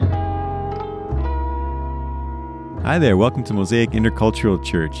Hi there, welcome to Mosaic Intercultural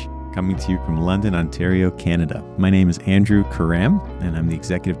Church, coming to you from London, Ontario, Canada. My name is Andrew Karram, and I'm the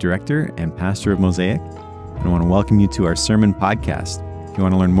Executive Director and Pastor of Mosaic. And I want to welcome you to our sermon podcast. If you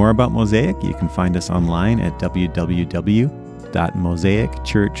want to learn more about Mosaic, you can find us online at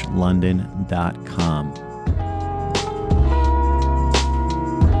www.mosaicchurchlondon.com.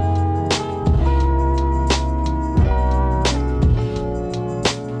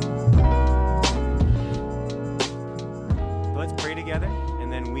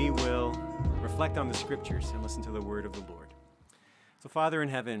 On the scriptures and listen to the word of the Lord. So, Father in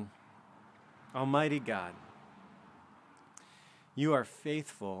heaven, Almighty God, you are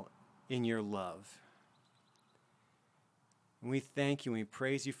faithful in your love. And we thank you and we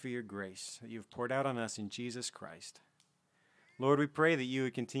praise you for your grace that you've poured out on us in Jesus Christ. Lord, we pray that you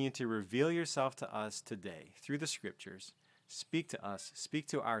would continue to reveal yourself to us today through the scriptures. Speak to us, speak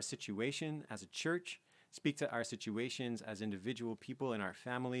to our situation as a church, speak to our situations as individual people in our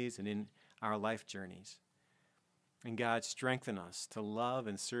families and in our life journeys. And God, strengthen us to love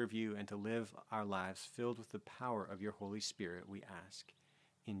and serve you and to live our lives filled with the power of your Holy Spirit, we ask.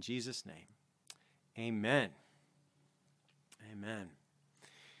 In Jesus' name, amen. Amen.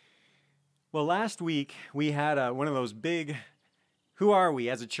 Well, last week we had one of those big, who are we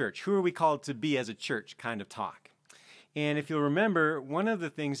as a church? Who are we called to be as a church kind of talk. And if you'll remember, one of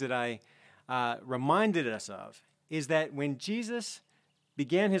the things that I reminded us of is that when Jesus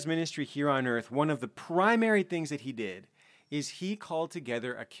began his ministry here on earth, one of the primary things that he did is he called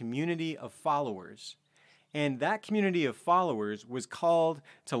together a community of followers. And that community of followers was called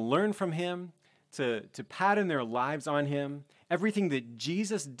to learn from him, to pattern their lives on him. Everything that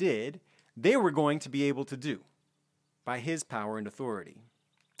Jesus did, they were going to be able to do by his power and authority.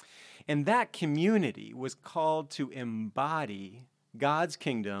 And that community was called to embody God's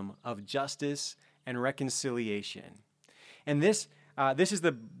kingdom of justice and reconciliation. And this is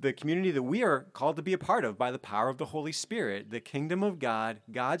the community that we are called to be a part of by the power of the Holy Spirit, the kingdom of God,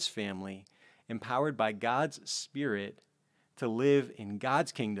 God's family, empowered by God's Spirit to live in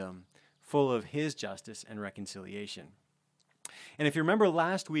God's kingdom, full of his justice and reconciliation. And if you remember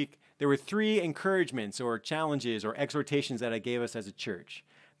last week, there were 3 encouragements or challenges or exhortations that I gave us as a church.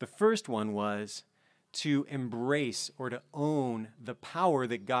 The first one was to embrace or to own the power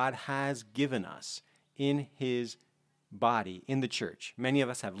that God has given us in his body, in the church. Many of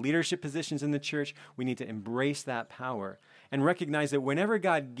us have leadership positions in the church. We need to embrace that power and recognize that whenever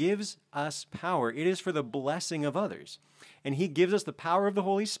God gives us power, it is for the blessing of others. And he gives us the power of the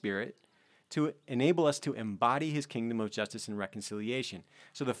Holy Spirit to enable us to embody his kingdom of justice and reconciliation.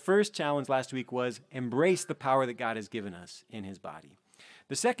 So the first challenge last week was embrace the power that God has given us in his body.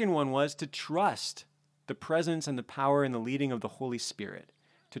 The second one was to trust the presence and the power and the leading of the Holy Spirit,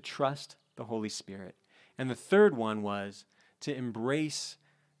 to trust the Holy Spirit. And the third one was to embrace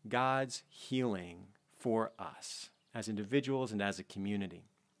God's healing for us as individuals and as a community.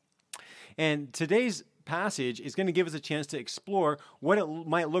 And today's passage is going to give us a chance to explore what it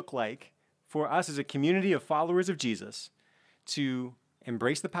might look like for us as a community of followers of Jesus to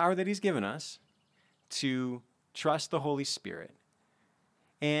embrace the power that he's given us, to trust the Holy Spirit.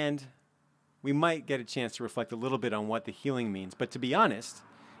 And we might get a chance to reflect a little bit on what the healing means. But to be honest,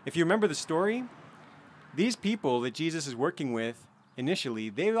 if you remember the story, these people that Jesus is working with initially,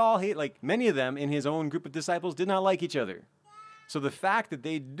 they all hate, like many of them in his own group of disciples did not like each other. So the fact that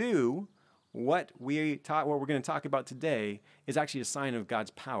they do what we're going to talk about today is actually a sign of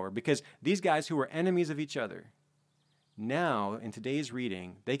God's power, because these guys who were enemies of each other, now in today's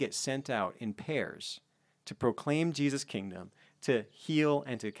reading, they get sent out in pairs to proclaim Jesus' kingdom, to heal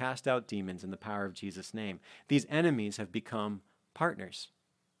and to cast out demons in the power of Jesus' name. These enemies have become partners.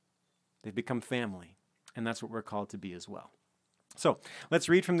 They've become family. And that's what we're called to be as well. So let's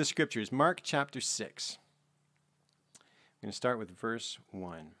read from the scriptures. Mark chapter 6. I'm going to start with verse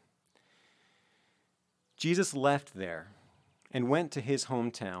 1. Jesus left there and went to his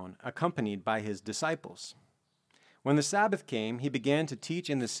hometown, accompanied by his disciples. When the Sabbath came, he began to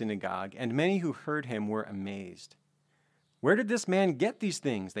teach in the synagogue, and many who heard him were amazed. "Where did this man get these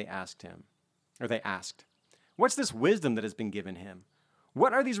things?" they asked. "What's this wisdom that has been given him?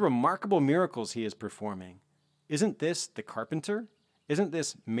 What are these remarkable miracles he is performing? Isn't this the carpenter? Isn't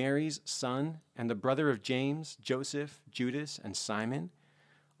this Mary's son and the brother of James, Joseph, Judas, and Simon?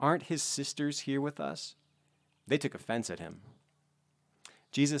 Aren't his sisters here with us?" They took offense at him.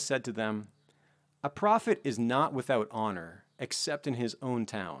 Jesus said to them, "A prophet is not without honor except in his own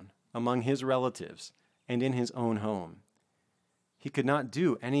town, among his relatives, and in his own home." He could not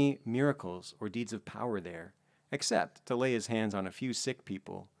do any miracles or deeds of power there, except to lay his hands on a few sick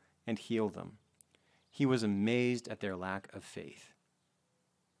people and heal them. He was amazed at their lack of faith.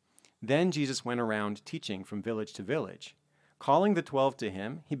 Then Jesus went around teaching from village to village. Calling the 12 to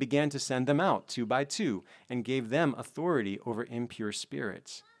him, he began to send them out 2 by 2 and gave them authority over impure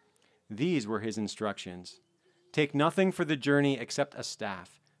spirits. These were his instructions. Take nothing for the journey except a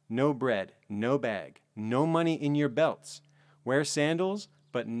staff, no bread, no bag, no money in your belts. Wear sandals,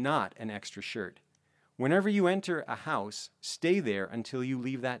 but not an extra shirt. Whenever you enter a house, stay there until you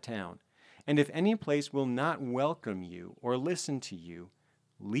leave that town. And if any place will not welcome you or listen to you,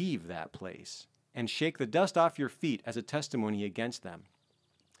 leave that place and shake the dust off your feet as a testimony against them.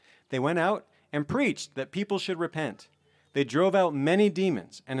 They went out and preached that people should repent. They drove out many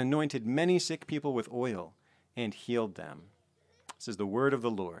demons and anointed many sick people with oil and healed them. This is the word of the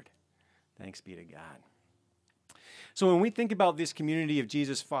Lord. Thanks be to God. So when we think about this community of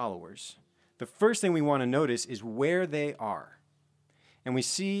Jesus followers, the first thing we want to notice is where they are. And we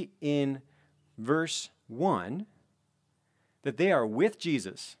see in verse 1 that they are with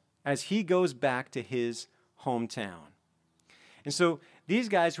Jesus as he goes back to his hometown. And so these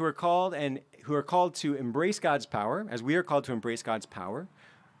guys who are called to embrace God's power, as we are called to embrace God's power,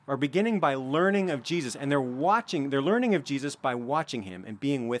 are beginning by learning of Jesus, and they're learning of Jesus by watching him and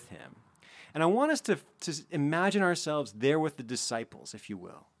being with him. And I want us to imagine ourselves there with the disciples, if you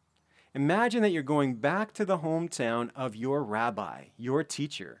will. Imagine that you're going back to the hometown of your rabbi, your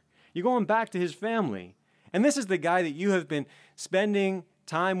teacher. You're going back to his family. And this is the guy that you have been spending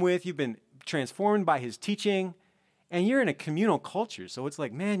time with. You've been transformed by his teaching. And you're in a communal culture. So it's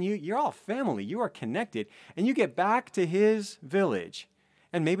like, man, you're all family. You are connected. And you get back to his village.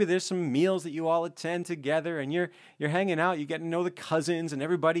 And maybe there's some meals that you all attend together. And you're hanging out. You get to know the cousins and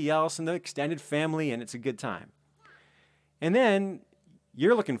everybody else and the extended family. And it's a good time. And then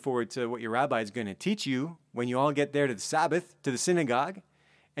you're looking forward to what your rabbi is going to teach you when you all get there to the Sabbath, to the synagogue.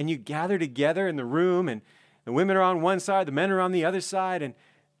 And you gather together in the room. And the women are on one side. The men are on the other side. And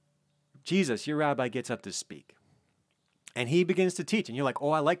Jesus, your rabbi, gets up to speak. And he begins to teach. And you're like,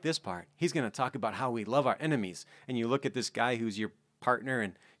 oh, I like this part. He's going to talk about how we love our enemies. And you look at this guy who's your partner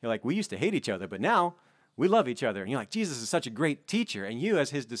and you're like, we used to hate each other, but now we love each other. And you're like, Jesus is such a great teacher. And you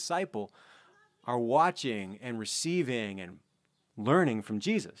as his disciple are watching and receiving and learning from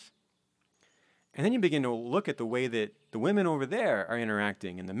Jesus. And then you begin to look at the way that the women over there are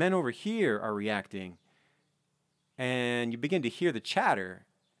interacting and the men over here are reacting. And you begin to hear the chatter.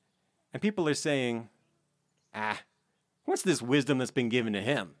 And people are saying, what's this wisdom that's been given to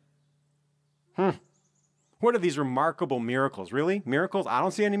him? What are these remarkable miracles? Really? Miracles? I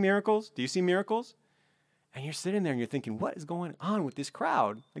don't see any miracles. Do you see miracles? And you're sitting there and you're thinking, what is going on with this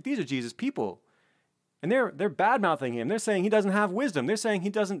crowd? Like, these are Jesus' people. And they're bad-mouthing him. They're saying he doesn't have wisdom. They're saying he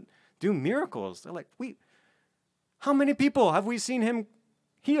doesn't do miracles. They're like, how many people have we seen him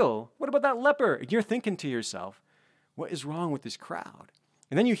heal? What about that leper? And you're thinking to yourself, what is wrong with this crowd?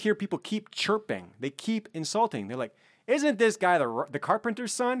 And then you hear people keep chirping. They keep insulting. They're like, isn't this guy the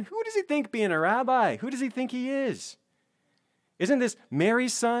carpenter's son? Who does he think being a rabbi? Who does he think he is? Isn't this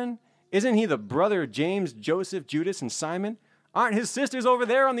Mary's son? Isn't he the brother of James, Joseph, Judas, and Simon? Aren't his sisters over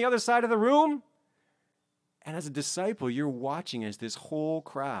there on the other side of the room? And as a disciple, you're watching as this whole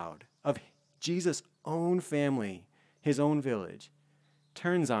crowd of Jesus' own family, his own village,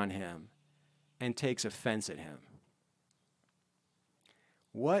 turns on him and takes offense at him.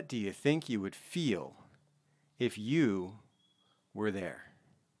 What do you think you would feel if you were there?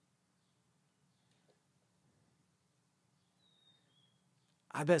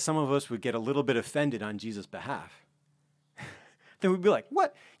 I bet some of us would get a little bit offended on Jesus' behalf. Then we'd be like,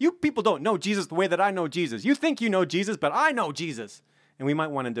 what? You people don't know Jesus the way that I know Jesus. You think you know Jesus, but I know Jesus. And we might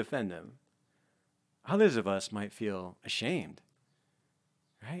want to defend him. Others of us might feel ashamed,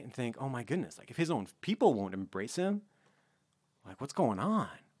 right? And think, oh my goodness, like if his own people won't embrace him, like what's going on?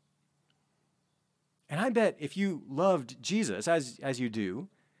 And I bet if you loved Jesus as you do,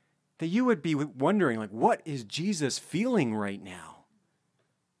 that you would be wondering, like, what is Jesus feeling right now?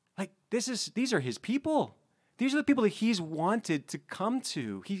 Like, these are his people. These are the people that he's wanted to come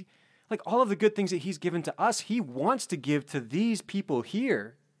to. Like all of the good things that he's given to us, he wants to give to these people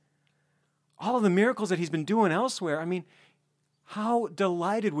here. All of the miracles that he's been doing elsewhere. I mean, how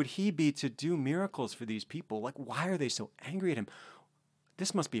delighted would he be to do miracles for these people? Like, why are they so angry at him?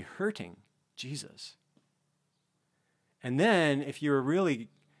 This must be hurting Jesus. And then if you're really,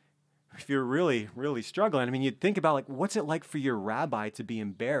 really struggling, I mean, you'd think about like, what's it like for your rabbi to be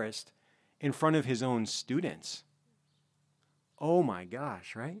embarrassed in front of his own students? Oh my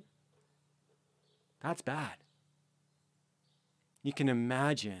gosh, right? That's bad. You can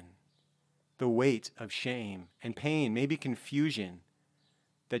imagine the weight of shame and pain, maybe confusion,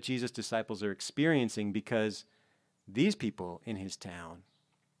 that Jesus' disciples are experiencing because these people in his town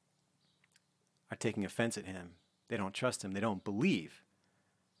are taking offense at him. They don't trust him. They don't believe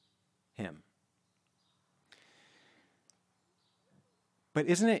him. But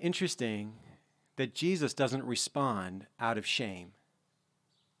isn't it interesting that Jesus doesn't respond out of shame?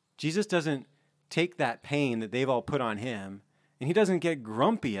 Jesus doesn't take that pain that they've all put on him, and he doesn't get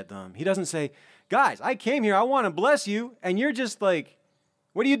grumpy at them. He doesn't say, guys, I came here, I want to bless you, and you're just like,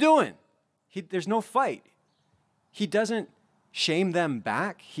 what are you doing? There's no fight. He doesn't shame them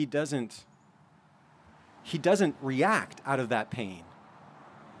back. He doesn't react out of that pain.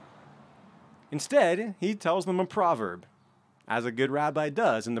 Instead, he tells them a proverb, as a good rabbi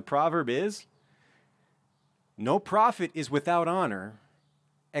does, and the proverb is, no prophet is without honor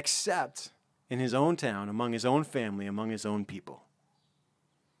except in his own town, among his own family, among his own people.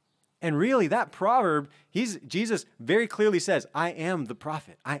 And really, that proverb, Jesus very clearly says, I am the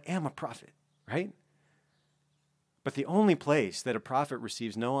prophet. I am a prophet, right? But the only place that a prophet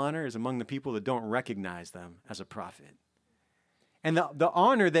receives no honor is among the people that don't recognize them as a prophet. And the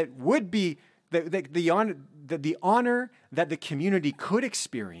honor that would be, the honor that the community could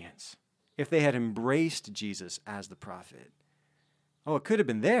experience if they had embraced Jesus as the prophet, oh, it could have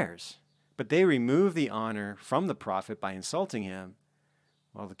been theirs. But they remove the honor from the prophet by insulting him,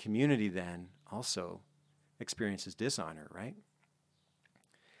 while the community then also experiences dishonor, right?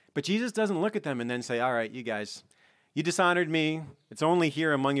 But Jesus doesn't look at them and then say, all right, you guys, you dishonored me. It's only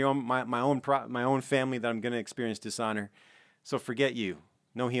here among your own, my own family that I'm going to experience dishonor. So forget you.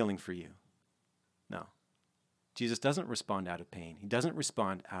 No healing for you. No. Jesus doesn't respond out of pain. He doesn't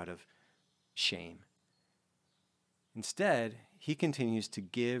respond out of shame. Instead, he continues to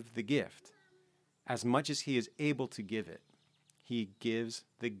give the gift as much as he is able to give it. He gives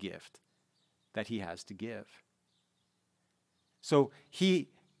the gift that he has to give. So he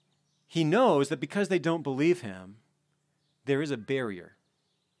knows that because they don't believe him, there is a barrier.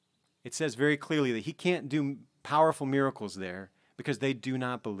 It says very clearly that he can't do powerful miracles there because they do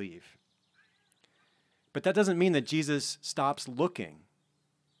not believe. But that doesn't mean that Jesus stops looking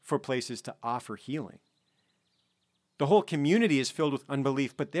for places to offer healing. The whole community is filled with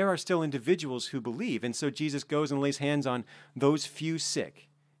unbelief, but there are still individuals who believe. And so Jesus goes and lays hands on those few sick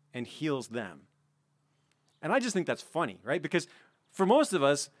and heals them. And I just think that's funny, right? Because for most of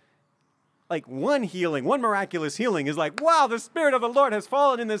us, like one healing, one miraculous healing is like, wow, the Spirit of the Lord has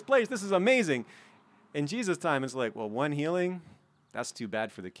fallen in this place. This is amazing. In Jesus' time, it's like, well, one healing, that's too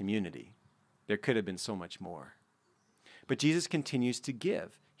bad for the community. There could have been so much more. But Jesus continues to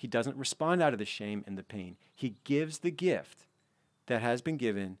give. He doesn't respond out of the shame and the pain. He gives the gift that has been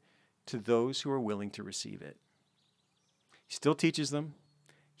given to those who are willing to receive it. He still teaches them.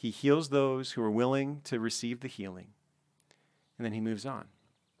 He heals those who are willing to receive the healing. And then he moves on.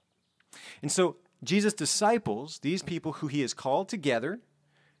 And so Jesus' disciples, these people who he has called together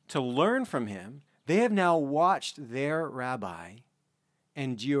to learn from him, they have now watched their rabbi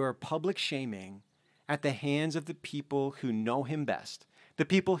endure public shaming at the hands of the people who know him best, the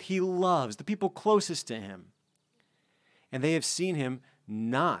people he loves, the people closest to him. And they have seen him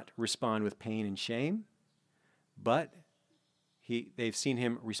not respond with pain and shame, but they've seen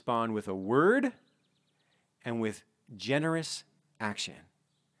him respond with a word and with generous action.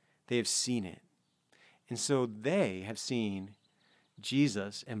 They have seen it. And so they have seen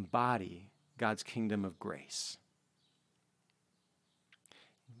Jesus embody God's kingdom of grace,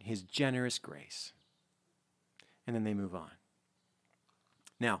 his generous grace. And then they move on.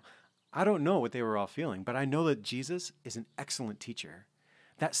 Now, I don't know what they were all feeling, but I know that Jesus is an excellent teacher.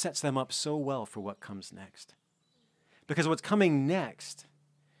 That sets them up so well for what comes next. Because what's coming next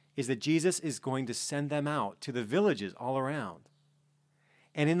is that Jesus is going to send them out to the villages all around.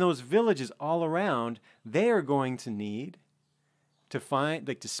 And in those villages all around, they are going to need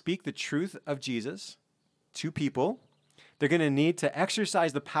to speak the truth of Jesus to people. They're going to need to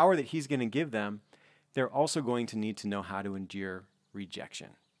exercise the power that he's going to give them. They're also going to need to know how to endure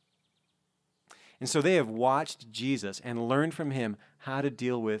rejection. And so they have watched Jesus and learned from him how to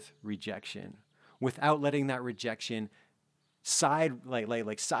deal with rejection without letting that rejection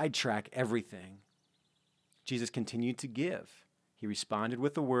sidetrack everything. Jesus continued to give. He responded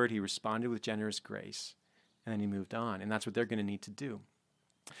with the word. He responded with generous grace. And then he moved on. And that's what they're going to need to do.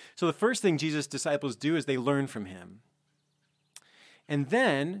 So the first thing Jesus' disciples do is they learn from him. And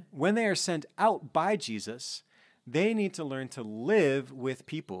then when they are sent out by Jesus, they need to learn to live with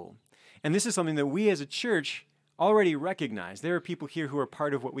people. And this is something that we as a church already recognize. There are people here who are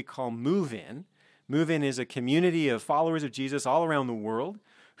part of what we call Move-In. Move-In is a community of followers of Jesus all around the world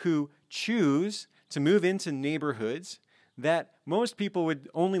who choose to move into neighborhoods that most people would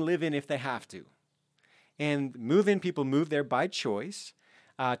only live in if they have to. And move-in people move there by choice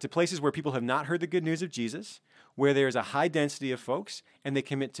to places where people have not heard the good news of Jesus, where there's a high density of folks, and they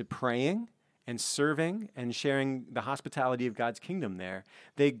commit to praying and serving and sharing the hospitality of God's kingdom there.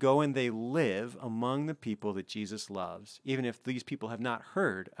 They go and they live among the people that Jesus loves, even if these people have not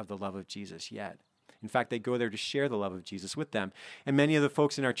heard of the love of Jesus yet. In fact, they go there to share the love of Jesus with them. And many of the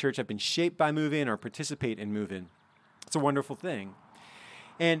folks in our church have been shaped by move-in or participate in move-in. It's a wonderful thing.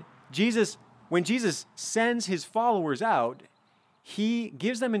 And when Jesus sends his followers out, he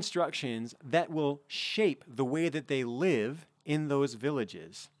gives them instructions that will shape the way that they live in those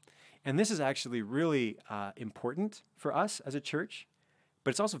villages. And this is actually really important for us as a church,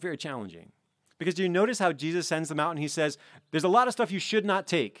 but it's also very challenging. Because do you notice how Jesus sends them out and he says, there's a lot of stuff you should not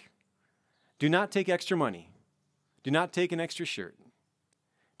take. Do not take extra money. Do not take an extra shirt.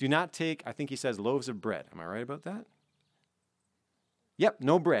 Do not take, I think he says, loaves of bread. Am I right about that? Yep,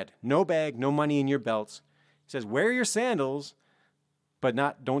 no bread, no bag, no money in your belts. He says, wear your sandals, but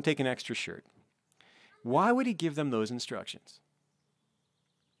don't take an extra shirt. Why would he give them those instructions?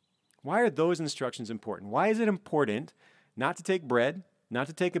 Why are those instructions important? Why is it important not to take bread, not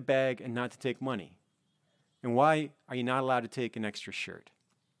to take a bag, and not to take money? And why are you not allowed to take an extra shirt?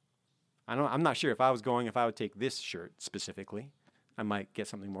 I'm not sure if I would take this shirt specifically. I might get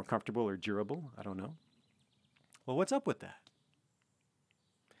something more comfortable or durable. I don't know. Well, what's up with that?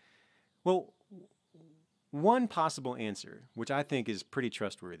 Well, one possible answer, which I think is pretty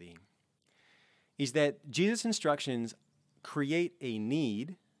trustworthy, is that Jesus' instructions create a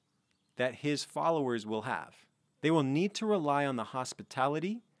need that his followers will have. They will need to rely on the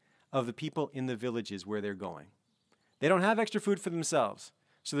hospitality of the people in the villages where they're going. They don't have extra food for themselves,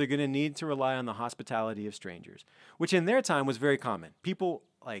 so they're going to need to rely on the hospitality of strangers, which in their time was very common. People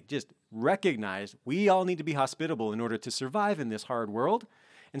just recognized we all need to be hospitable in order to survive in this hard world.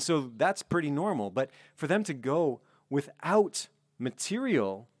 And so that's pretty normal. But for them to go without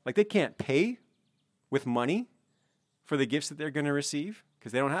material, they can't pay with money for the gifts that they're going to receive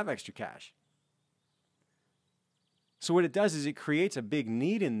because they don't have extra cash. So what it does is it creates a big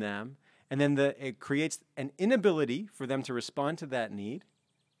need in them, and then it creates an inability for them to respond to that need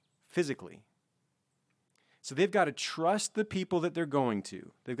physically. So they've got to trust the people that they're going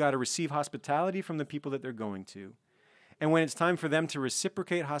to. They've got to receive hospitality from the people that they're going to. And when it's time for them to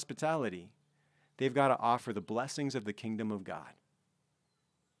reciprocate hospitality, they've got to offer the blessings of the kingdom of God.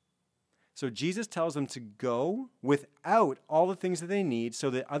 So Jesus tells them to go without all the things that they need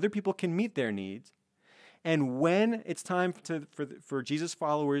so that other people can meet their needs. And when it's time for Jesus'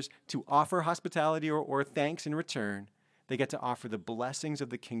 followers to offer hospitality or thanks in return, they get to offer the blessings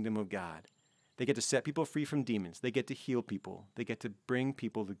of the kingdom of God. They get to set people free from demons. They get to heal people. They get to bring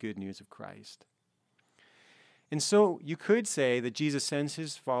people the good news of Christ. And so you could say that Jesus sends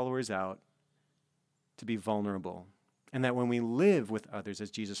his followers out to be vulnerable, and that when we live with others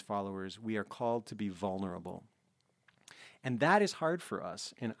as Jesus followers, we are called to be vulnerable. And that is hard for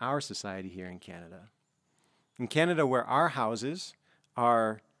us in our society here in Canada. In Canada, where our houses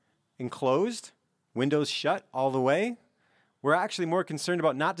are enclosed, windows shut all the way, we're actually more concerned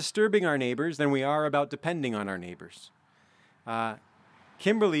about not disturbing our neighbors than we are about depending on our neighbors.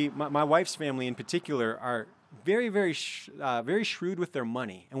 Kimberly, my wife's family in particular, are very, very shrewd with their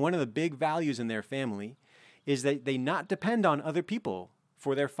money. And one of the big values in their family is that they not depend on other people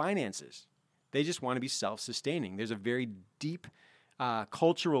for their finances. They just want to be self-sustaining. There's a very deep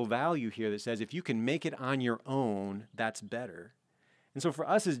cultural value here that says if you can make it on your own, that's better. And so for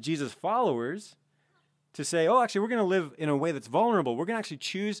us as Jesus followers, to say, actually, we're going to live in a way that's vulnerable. We're going to actually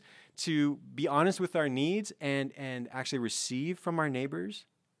choose to be honest with our needs and actually receive from our neighbors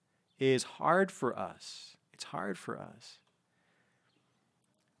is hard for us. It's hard for us.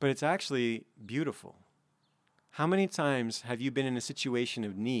 But it's actually beautiful. How many times have you been in a situation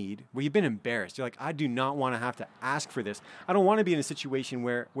of need where you've been embarrassed? You're like, I do not want to have to ask for this. I don't want to be in a situation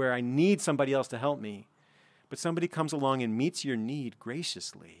where I need somebody else to help me. But somebody comes along and meets your need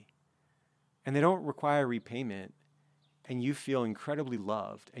graciously. And they don't require repayment. And you feel incredibly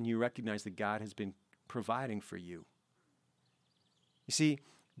loved. And you recognize that God has been providing for you. You see,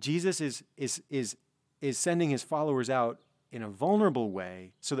 Jesus is sending his followers out in a vulnerable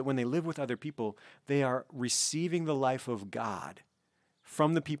way so that when they live with other people, they are receiving the life of God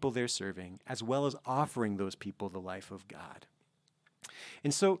from the people they're serving, as well as offering those people the life of God.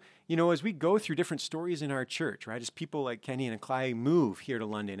 And so, as we go through different stories in our church, right, as people like Kenny and Clay move here to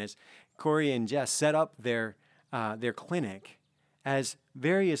London, as Corey and Jess set up their clinic, as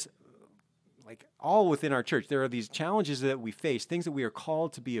various like all within our church, there are these challenges that we face, things that we are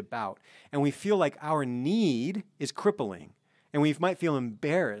called to be about, and we feel like our need is crippling, and we might feel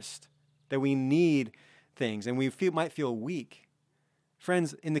embarrassed that we need things, and might feel weak.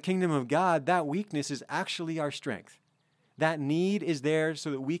 Friends, in the kingdom of God, that weakness is actually our strength. That need is there so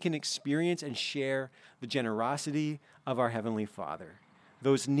that we can experience and share the generosity of our Heavenly Father.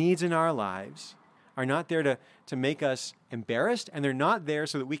 Those needs in our lives are not there to make us embarrassed, and they're not there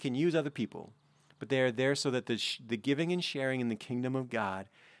so that we can use other people, but they are there so that the giving and sharing in the kingdom of God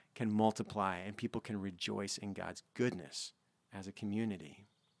can multiply and people can rejoice in God's goodness as a community.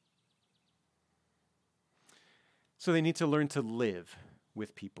 So they need to learn to live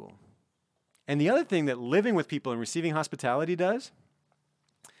with people. And the other thing that living with people and receiving hospitality does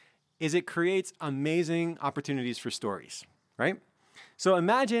is it creates amazing opportunities for stories, right? So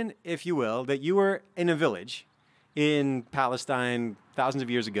imagine, if you will, that you were in a village in Palestine thousands of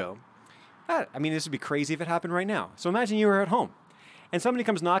years ago. I mean, this would be crazy if it happened right now. So imagine you were at home and somebody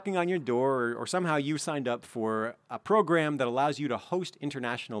comes knocking on your door, or somehow you signed up for a program that allows you to host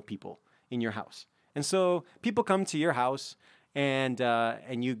international people in your house. And so people come to your house, and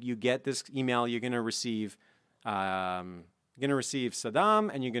you get this email. You're going to receive Saddam,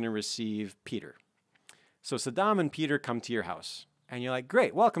 and you're going to receive Peter. So Saddam and Peter come to your house, and you're like,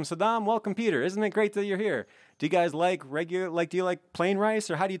 "Great, welcome Saddam, welcome Peter. Isn't it great that you're here? Do you guys like do you like plain rice,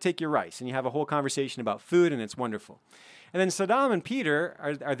 or how do you take your rice?" And you have a whole conversation about food, and it's wonderful. And then Saddam and Peter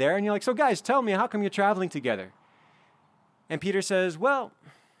are there, and you're like, "So guys, tell me, how come you're traveling together?" And Peter says, "Well,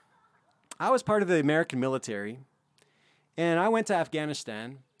 I was part of the American military, and I went to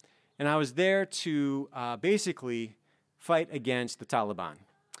Afghanistan, and I was there to basically fight against the Taliban.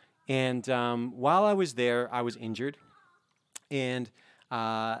 And while I was there, I was injured, and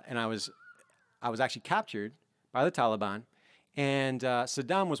I was actually captured by the Taliban, and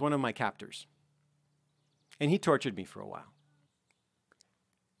Saddam was one of my captors, and he tortured me for a while."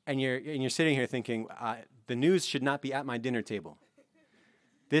 And you're sitting here thinking, the news should not be at my dinner table.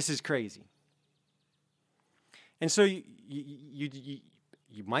 This is crazy. And so you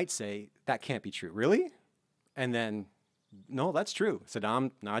might say, that can't be true. Really? And then, no, that's true.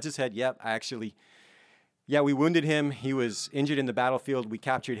 Saddam nods his head. Yep, we wounded him. He was injured in the battlefield. We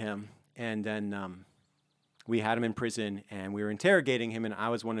captured him. And then we had him in prison, and we were interrogating him, and I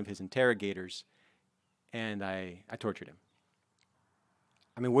was one of his interrogators, and I tortured him.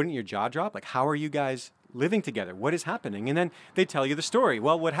 I mean, wouldn't your jaw drop? Like, how are you guys living together? What is happening? And then they tell you the story.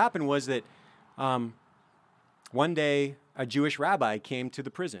 Well, what happened was that one day a Jewish rabbi came to the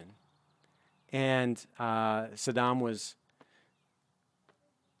prison, and Saddam was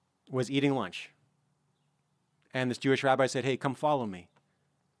eating lunch. And this Jewish rabbi said, "Hey, come follow me."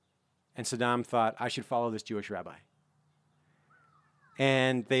 And Saddam thought, I should follow this Jewish rabbi.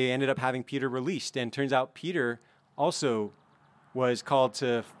 And they ended up having Peter released. And turns out Peter also was called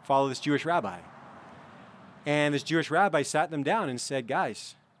to follow this Jewish rabbi. And this Jewish rabbi sat them down and said,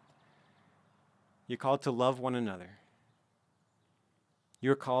 "Guys, you're called to love one another.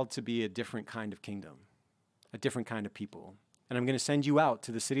 You're called to be a different kind of kingdom, a different kind of people. And I'm going to send you out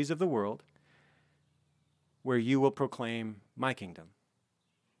to the cities of the world where you will proclaim my kingdom,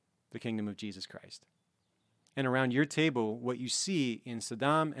 the kingdom of Jesus Christ. And around your table, what you see in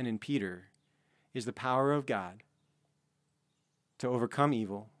Saddam and in Peter is the power of God to overcome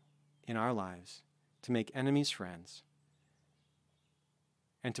evil in our lives, to make enemies friends,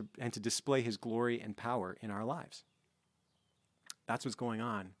 and to display his glory and power in our lives." That's what's going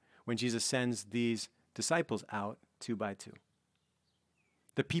on when Jesus sends these disciples out 2 by 2.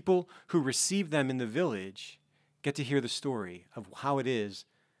 The people who receive them in the village get to hear the story of how it is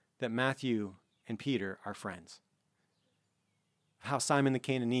that Matthew and Peter are friends. How Simon the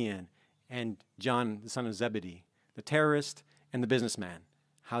Canaanian and John, the son of Zebedee, the terrorist and the businessman,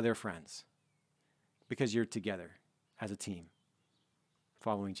 how they're friends. Because you're together as a team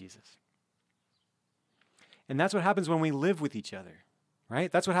following Jesus. And that's what happens when we live with each other,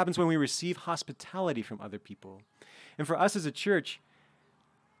 right? That's what happens when we receive hospitality from other people. And for us as a church,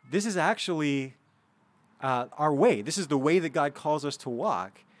 this is actually our way. This is the way that God calls us to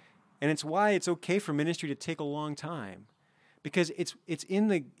walk. And it's why it's okay for ministry to take a long time. Because it's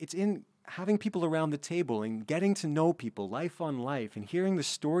in having people around the table and getting to know people, life on life, and hearing the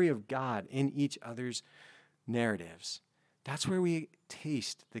story of God in each other's narratives. That's where we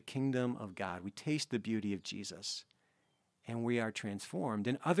taste the kingdom of God. We taste the beauty of Jesus. And we are transformed.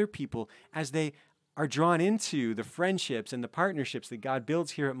 And other people, as they are drawn into the friendships and the partnerships that God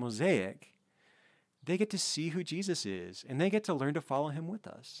builds here at Mosaic, they get to see who Jesus is. And they get to learn to follow him with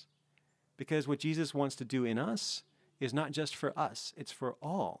us. Because what Jesus wants to do in us is not just for us. It's for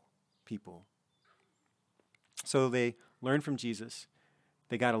all people So they learn from Jesus.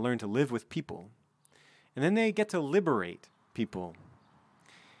 They got to learn to live with people. And then they get to liberate people.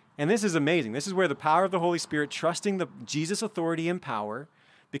 And this is amazing. This is where the power of the Holy Spirit, trusting the Jesus' authority and power,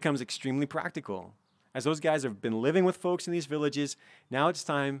 becomes extremely practical. As those guys have been living with folks in these villages, now it's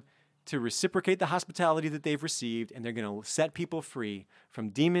time to reciprocate the hospitality that they've received, and they're going to set people free from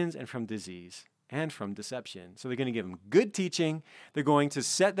demons and from disease and from deception. So they're going to give them good teaching. They're going to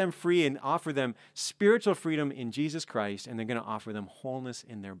set them free and offer them spiritual freedom in Jesus Christ, and they're going to offer them wholeness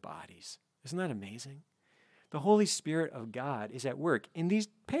in their bodies. Isn't that amazing? The Holy Spirit of God is at work in these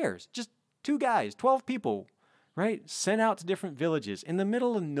pairs, just 2 guys, 12 people, right? Sent out to different villages in the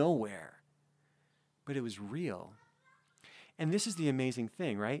middle of nowhere. But it was real. And this is the amazing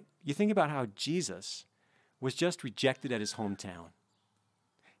thing, right? You think about how Jesus was just rejected at his hometown.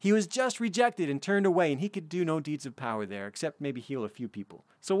 He was just rejected and turned away, and he could do no deeds of power there except maybe heal a few people.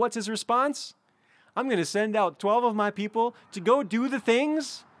 So what's his response? I'm going to send out 12 of my people to go do the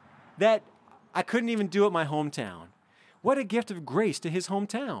things that I couldn't even do at my hometown. What a gift of grace to his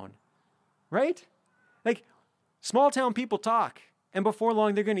hometown, right? Like, small town people talk, and before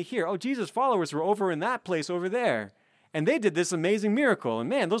long they're going to hear, oh, Jesus' followers were over in that place over there, and they did this amazing miracle, and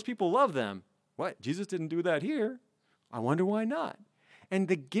man, those people love them. What? Jesus didn't do that here? I wonder why not. And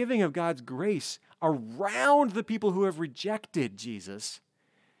the giving of God's grace around the people who have rejected Jesus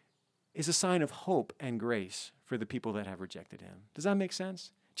is a sign of hope and grace for the people that have rejected him. Does that make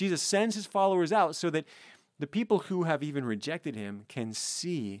sense? Jesus sends his followers out so that the people who have even rejected him can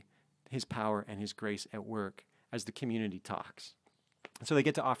see his power and his grace at work as the community talks. And so they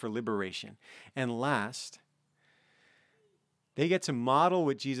get to offer liberation. And last, they get to model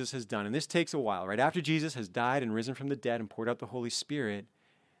what Jesus has done. And this takes a while. Right after Jesus has died and risen from the dead and poured out the Holy Spirit,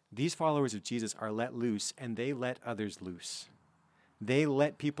 these followers of Jesus are let loose, and they let others loose. They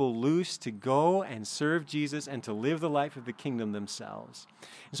let people loose to go and serve Jesus and to live the life of the kingdom themselves.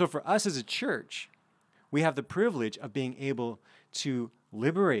 And so for us as a church, we have the privilege of being able to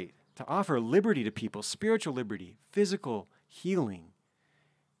liberate, to offer liberty to people, spiritual liberty, physical healing,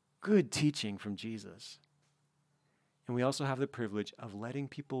 good teaching from Jesus. And we also have the privilege of letting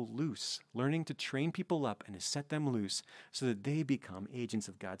people loose, learning to train people up and to set them loose so that they become agents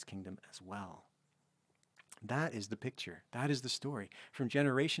of God's kingdom as well. That is the picture. That is the story from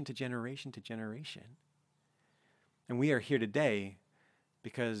generation to generation to generation. And we are here today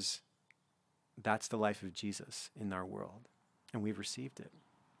because that's the life of Jesus in our world, and we've received it.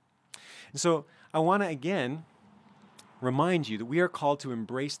 And so I want to again remind you that we are called to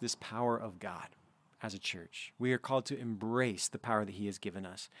embrace this power of God as a church. We are called to embrace the power that he has given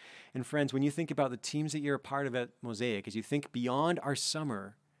us. And friends, when you think about the teams that you're a part of at Mosaic, as you think beyond our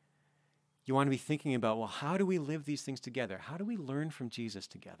summer, you want to be thinking about, well, how do we live these things together? How do we learn from Jesus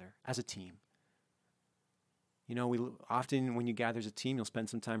together as a team? You know, we often when you gather as a team, you'll spend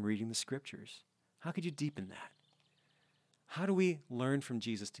some time reading the scriptures. How could you deepen that? How do we learn from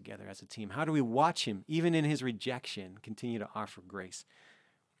Jesus together as a team? How do we watch him, even in his rejection, continue to offer grace?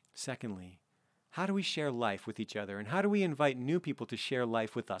 Secondly, how do we share life with each other? And how do we invite new people to share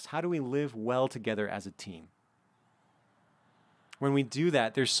life with us? How do we live well together as a team? When we do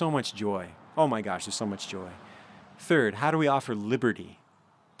that, there's so much joy. Oh my gosh, there's so much joy. Third, how do we offer liberty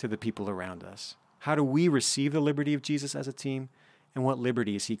to the people around us? How do we receive the liberty of Jesus as a team? And what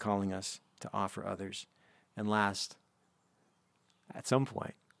liberty is he calling us to offer others? And last, at some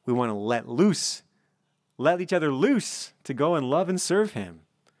point, we want to let each other loose to go and love and serve him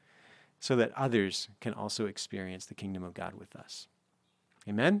so that others can also experience the kingdom of God with us.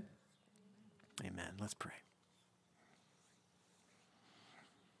 Amen? Amen. Let's pray.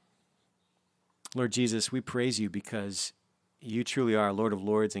 Lord Jesus, we praise you because you truly are Lord of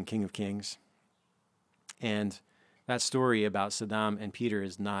Lords and King of Kings. And that story about Saddam and Peter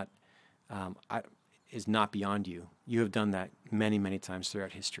is not beyond you. You have done that many, many times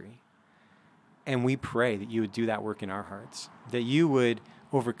throughout history. And we pray that you would do that work in our hearts, that you would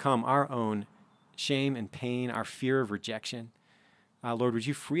overcome our own shame and pain, our fear of rejection. Lord, would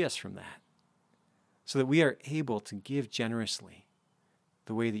you free us from that so that we are able to give generously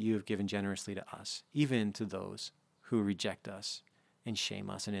the way that you have given generously to us, even to those who reject us and shame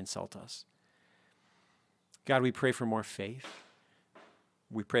us and insult us. God, we pray for more faith.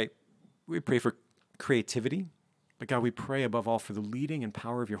 We pray for creativity, but God, we pray above all for the leading and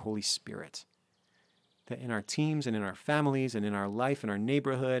power of your Holy Spirit, that in our teams and in our families and in our life, in our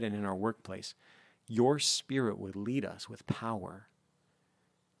neighborhood and in our workplace, your Spirit would lead us with power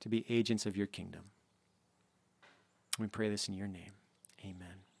to be agents of your kingdom. We pray this in your name.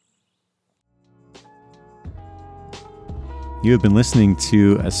 Amen. You have been listening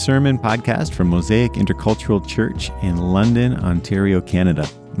to a sermon podcast from Mosaic Intercultural Church in London, Ontario, Canada.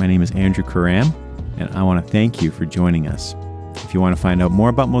 My name is Andrew Karram, and I want to thank you for joining us. If you want to find out more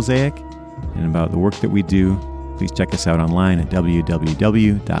about Mosaic and about the work that we do, please check us out online at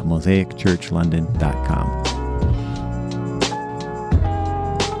www.mosaicchurchlondon.com.